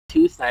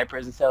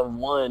snipers instead of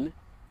one.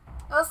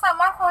 Well, it's not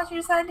my fault you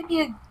decided to be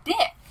a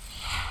dick.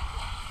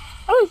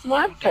 Oh, it's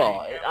my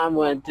fault. I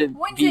wanted to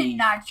When's be it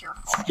not your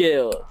fault?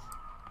 skilled.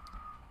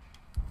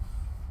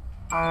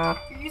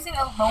 You're using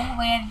a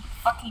lowland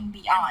fucking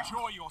beyond.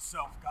 Enjoy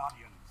yourself,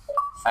 Guardians.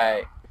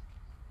 Alright.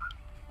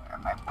 Where are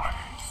my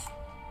borders?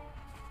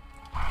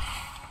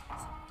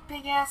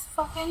 Big ass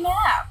fucking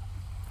map.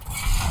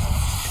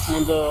 This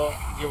one's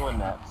your one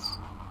maps.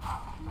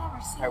 I've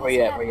never seen Alright, where this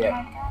you at? map Where in you my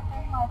at?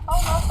 goddamn life. Oh,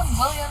 no, some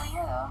bully over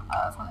here though. Oh,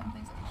 that's one of them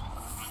things I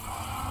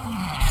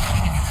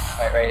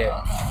Alright, right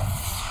here.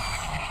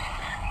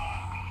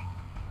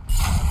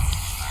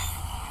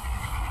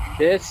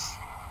 This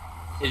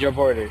is your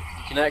border.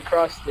 You cannot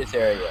cross this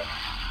area.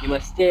 You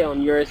must stay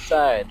on your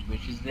side,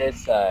 which is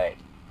this side.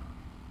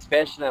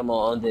 Special ammo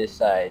on this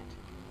side.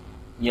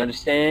 You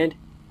understand?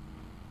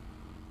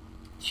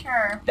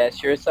 Sure.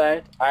 That's your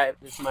side? Alright,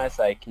 this is my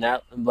side.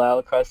 Cannot allow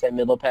across that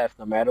middle path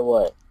no matter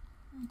what.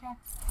 Okay.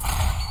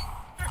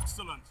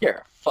 Excellent. You're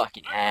a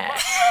fucking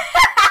ass.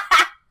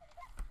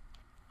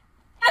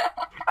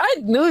 I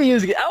knew you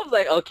was. I was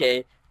like,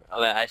 okay.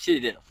 I should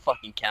have did a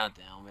fucking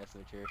countdown. Mess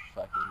with your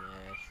fucking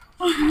ass.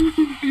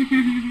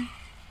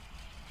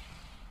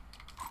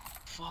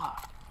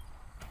 Fuck.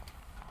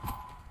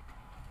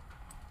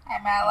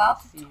 Am I allowed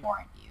to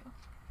torrent you?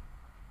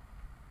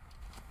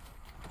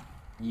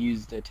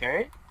 Use the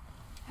turret?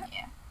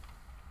 Yeah.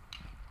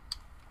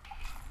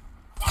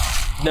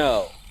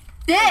 No.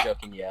 Dick! I'm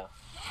joking, yeah.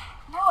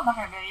 No, I'm not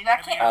gonna do that.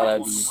 I can't I love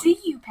fucking you. see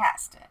you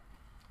past it.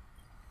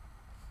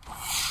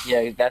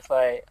 Yeah, that's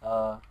why,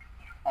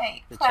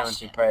 Wait, the question.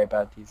 challenging part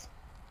about these.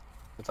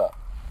 What's up?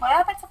 What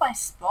happens if I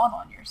spawn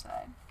on your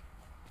side?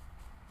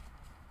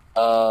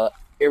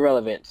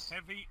 Irrelevant.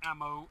 Heavy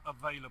ammo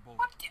available.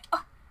 What do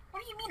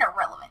you mean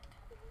irrelevant?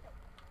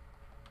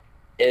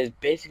 It's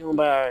basically on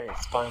by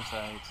spawn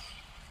sides.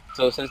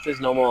 So since there's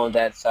no more on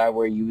that side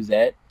where you was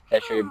at,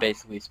 that's your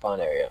basically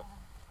spawn area.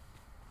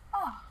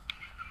 Oh.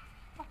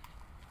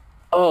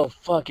 Oh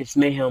fuck, it's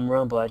Mayhem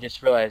Rumble, I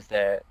just realized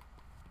that.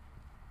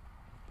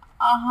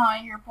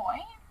 Uh-huh, your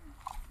point?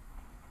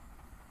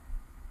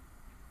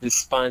 The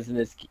spawns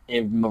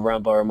in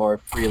Rumble are more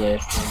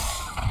freelance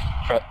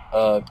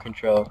than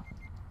control.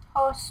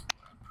 Host,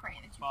 pray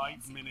that you 5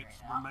 can't see me minutes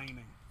right now.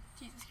 remaining.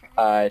 Jesus Christ.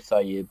 I saw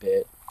you a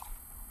bit.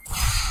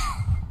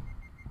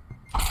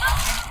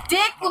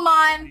 Dick,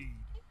 Lamon!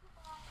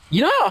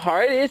 You know how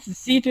hard it is to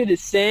see through the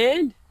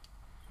sand?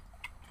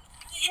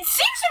 It seems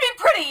to be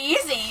pretty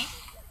easy.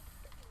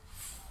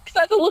 Cause I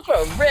have to look for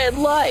a red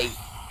light.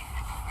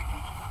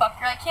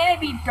 Fucker, I can't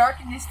be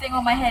dark in this thing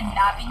while my head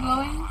not be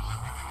glowing.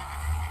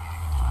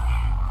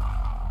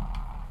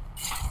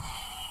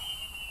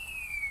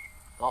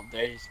 Oh,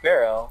 there's your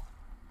sparrow.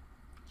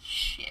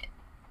 Shit.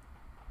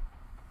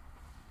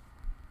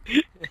 You're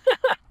in the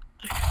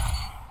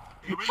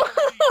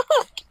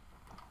lead.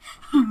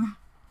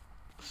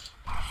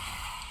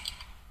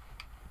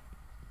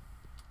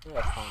 Yeah,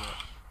 that's fine.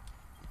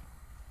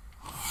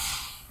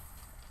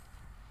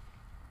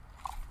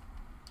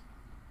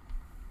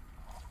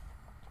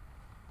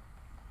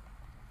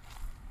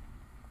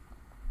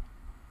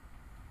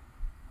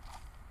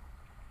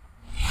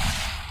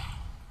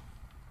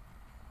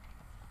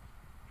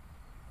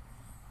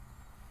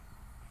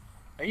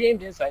 Are you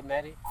aimed inside,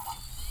 Maddie?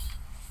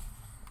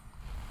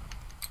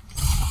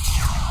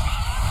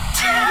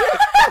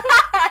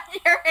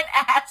 You're an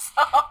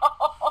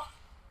asshole.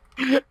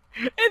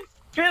 It's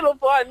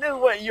pitiful. I knew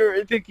what you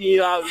were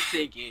thinking. I was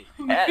thinking.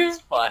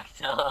 That's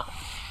fucked up.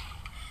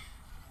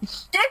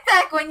 Get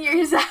back on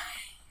your side.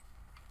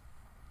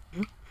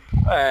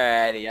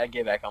 Alrighty, I'll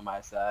get back on my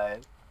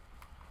side.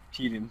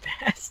 Cheating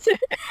bastard.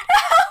 How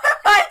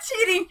am I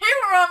cheating?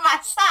 You were on my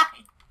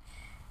side.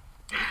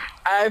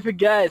 I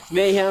forgot. It's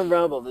Mayhem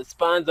Rumble. The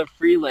spawns are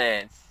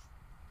freelance.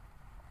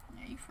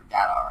 Yeah, you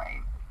forgot,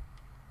 alright.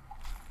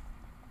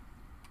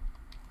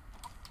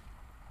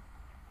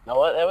 Know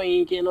what? That way you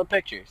ain't getting no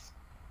pictures.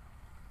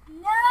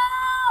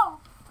 No!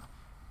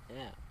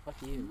 Yeah, fuck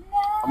you. No!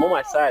 I'm on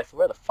my side, so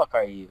where the fuck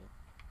are you?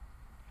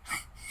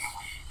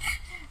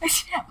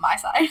 My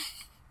side.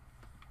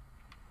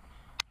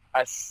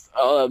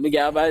 Let me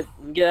get out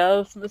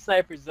of my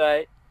sniper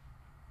sight.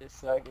 Just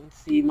so I can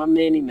see my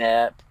mini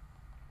map.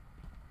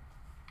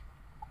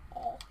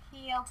 Oh,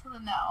 hail to the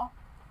no.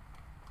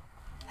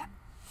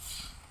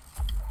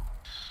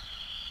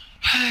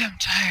 I'm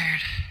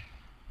tired.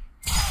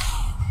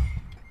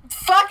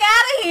 Fuck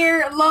out of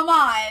here,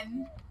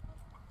 Lamon!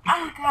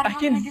 Oh god, I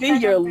can see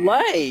your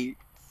light.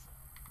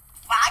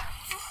 How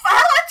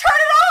do I turn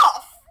it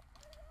off?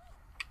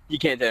 You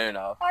can't turn it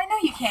off. I know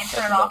you can't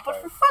turn it That's off, not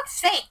but for fuck's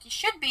sake, you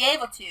should be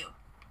able to.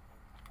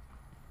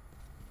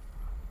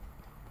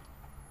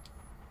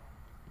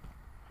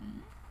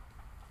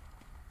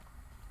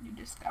 New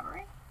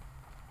discovery?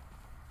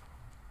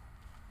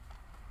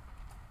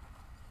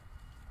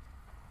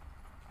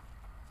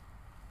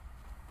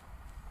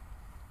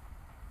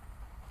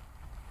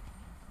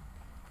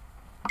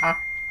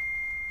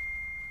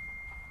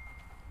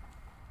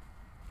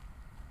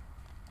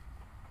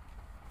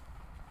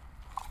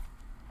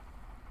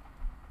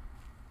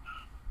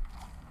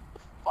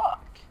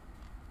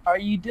 are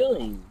you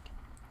doing?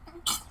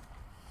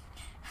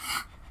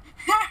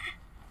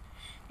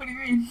 What do you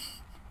mean?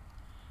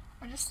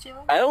 We're just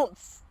chilling. I don't...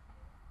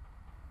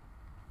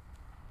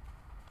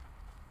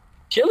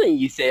 Chilling,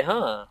 you say,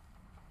 huh?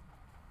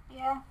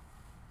 Yeah.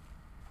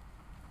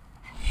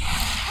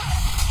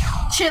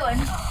 Chilling.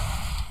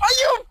 Are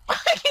you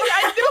fucking...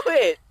 I knew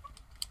it!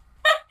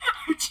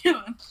 I'm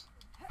chilling.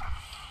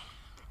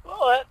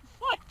 What?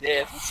 Fuck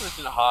this. Let's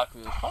listen to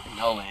Haku. Fuck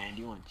no, man.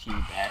 You want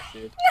cheating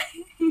bastard.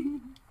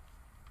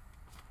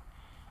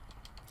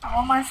 I'm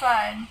on my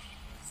side.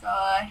 So,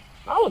 I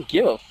don't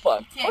give a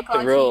fuck. Can't Fuck the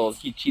call rules,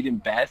 cheats. you cheating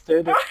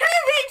bastard. what do you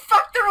mean,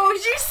 fuck the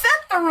rules? You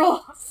set the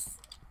rules.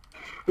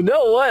 You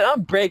know what?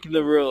 I'm breaking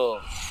the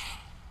rules.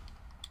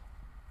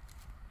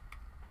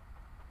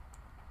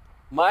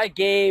 My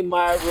game,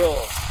 my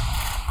rules.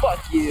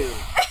 Fuck you.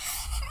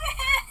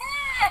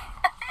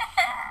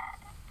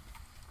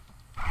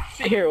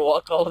 Sit here and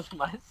walk over to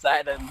my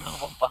side and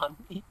double bomb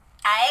me.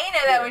 I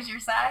didn't know that was your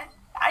side.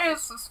 I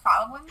just was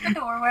following the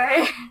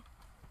doorway.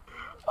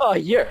 Oh,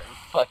 you're a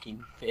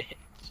fucking bitch.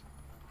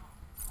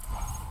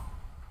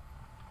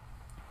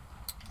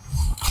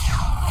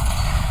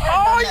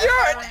 Oh,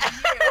 you're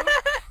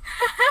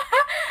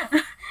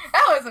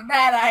That was a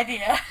bad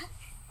idea.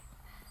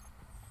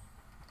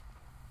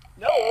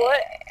 You know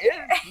what? It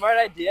was a smart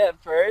idea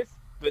at first,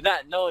 but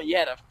not knowing you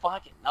had a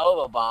fucking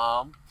Nova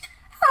Bomb.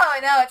 Oh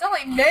no, it's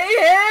only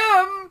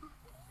mayhem!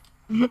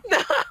 No,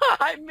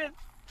 I missed.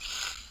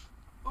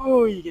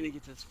 Oh, you're gonna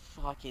get this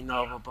fucking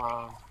Nova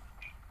Bomb.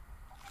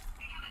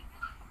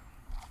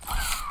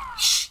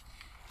 Shh,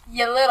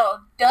 you little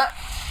duck.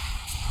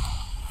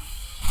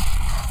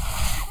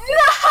 No!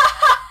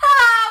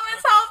 I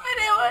was hoping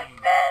it would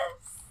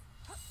miss.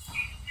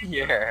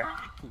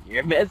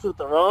 You're messing with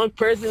the wrong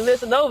person to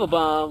miss a Nova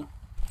Bomb.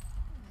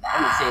 Nah,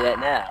 I'm gonna say that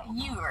now.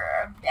 You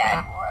were a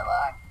bad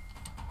warlock.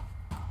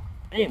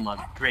 I am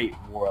a great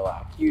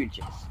warlock. You're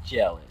just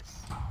jealous.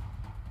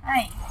 I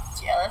ain't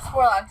jealous.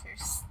 Warlocks are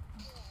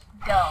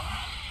dumb.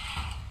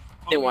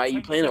 Then why are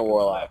you playing a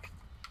warlock?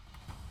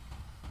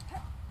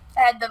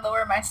 I had to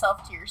lower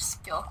myself to your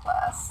skill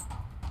class.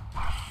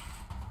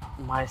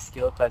 My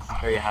skill class is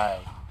very high.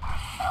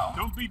 No.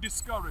 Don't be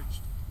discouraged.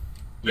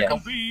 Yes. There can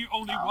be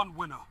only one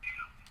winner.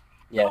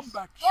 Yes. Come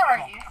back Where are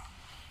strong. you?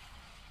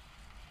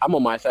 I'm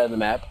on my side of the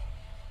map.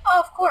 Oh,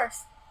 of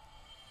course.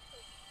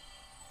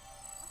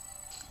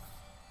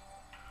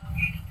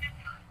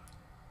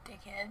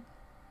 Dickhead.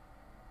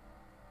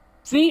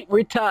 See,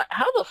 we're tied.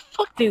 How the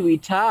fuck did we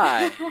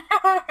tie?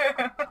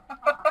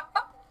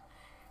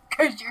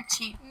 Cause you're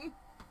cheating.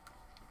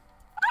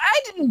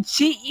 I didn't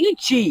cheat. You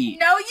cheat.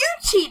 No, you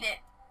cheated.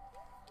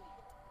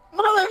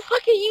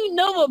 Motherfucker, you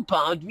Nova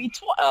bombed me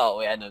twice. Oh,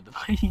 wait, I know the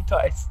you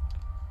twice.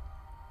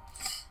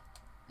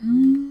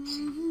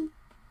 Mm-hmm.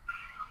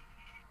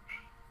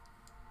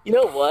 You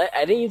know what?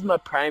 I didn't use my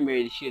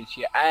primary to shoot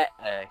you. I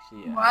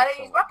actually. Why did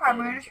you use my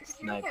primary to shoot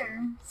you either?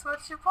 So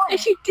what's your point?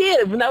 Yes, you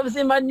did when I was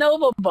in my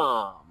Nova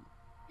bomb.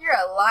 You're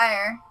a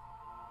liar.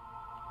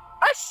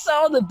 I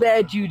saw the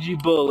bad juju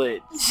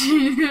bullets.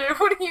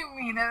 What do you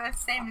mean? They're the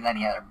same as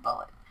any other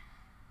bullet.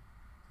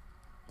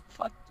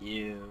 Fuck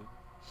you.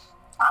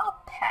 I'll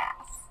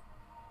pass.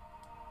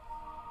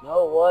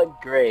 No,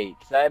 what? Great,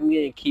 because I'm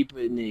gonna keep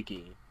with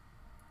Nikki.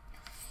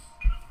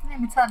 You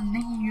didn't even tell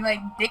Nikki you like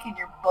dick in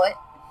your butt.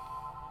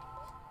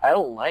 I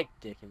don't like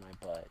dick in my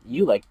butt.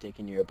 You like dick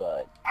in your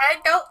butt. I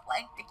don't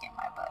like dick in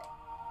my butt.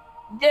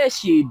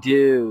 Yes, you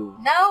do.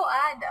 No,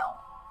 I don't.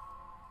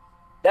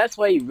 That's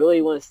why you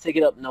really want to stick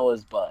it up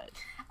Noah's butt.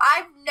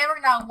 I've never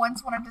not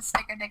once wanted to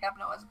stick a dick up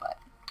Noah's butt.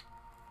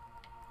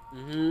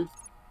 Mm-hmm.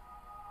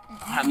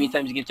 How many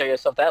times you can tell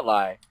yourself that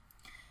lie?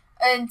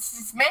 And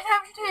as many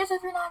times you tell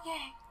yourself you're not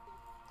gay.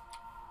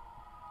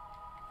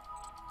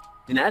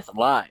 Then that's a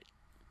lie.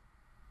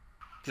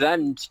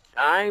 Cause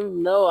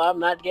I'm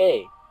not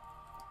gay.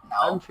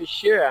 No. I'm for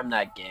sure I'm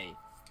not gay.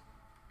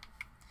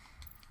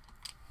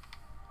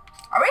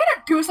 Are we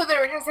gonna do something or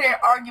are we gonna sit here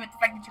and argue with the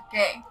fact that you're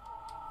gay?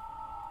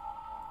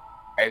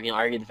 Are you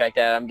gonna argue the fact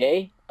that I'm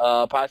gay?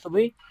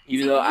 Possibly.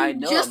 Even though I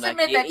know just I'm not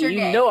admit gay. that you're You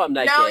gay. know I'm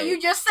not no, gay.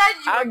 you just said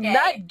you were I'm gay.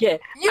 not gay.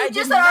 You I just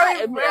did said, not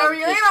are admit you I'm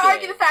gonna just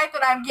argue gay. the fact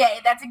that I'm gay?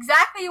 That's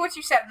exactly what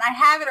you said, and I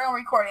have it on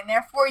recording.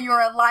 Therefore, you're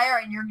a liar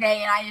and you're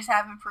gay, and I just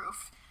have the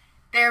proof.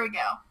 There we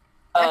go.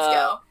 Let's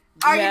go.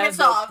 You Argument have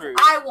no solved. proof.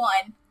 I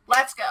won.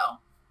 Let's go.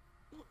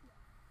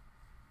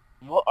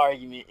 What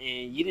argument?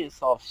 And you didn't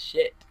solve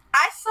shit.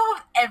 I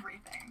solved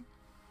everything.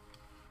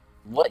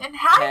 What? And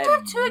how did you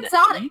have two had-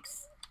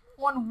 exotics?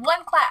 One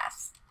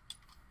class.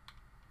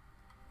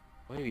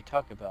 What are we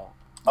talking about?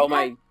 Oh,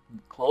 my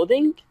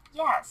clothing?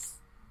 Yes.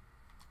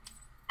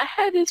 I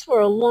had this for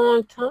a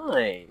long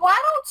time. Well,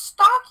 I don't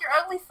stalk your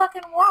ugly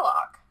fucking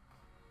warlock.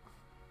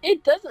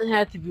 It doesn't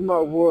have to be my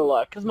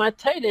warlock, because my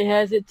titan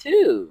has it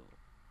too.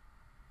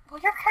 Well,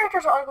 your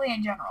characters are ugly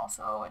in general,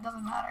 so it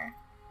doesn't matter.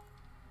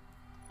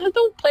 Now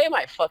don't play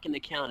my fucking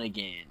account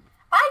again.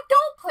 I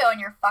don't play on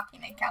your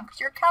fucking account, because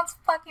your account's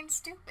fucking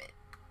stupid.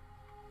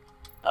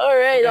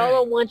 Alright, I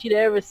don't want you to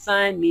ever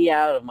sign me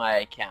out of my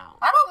account.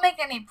 I don't make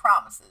any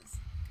promises.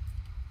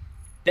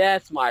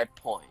 That's my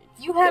point.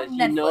 You have Because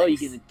you know you Netflix.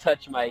 get to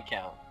touch my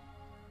account.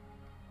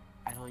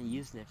 I don't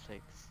use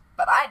Netflix.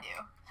 But I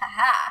do.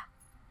 Haha.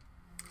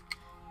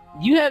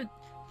 You have...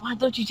 Why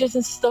don't you just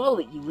install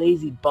it, you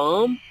lazy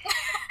bum?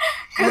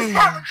 Because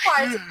that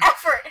requires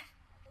effort.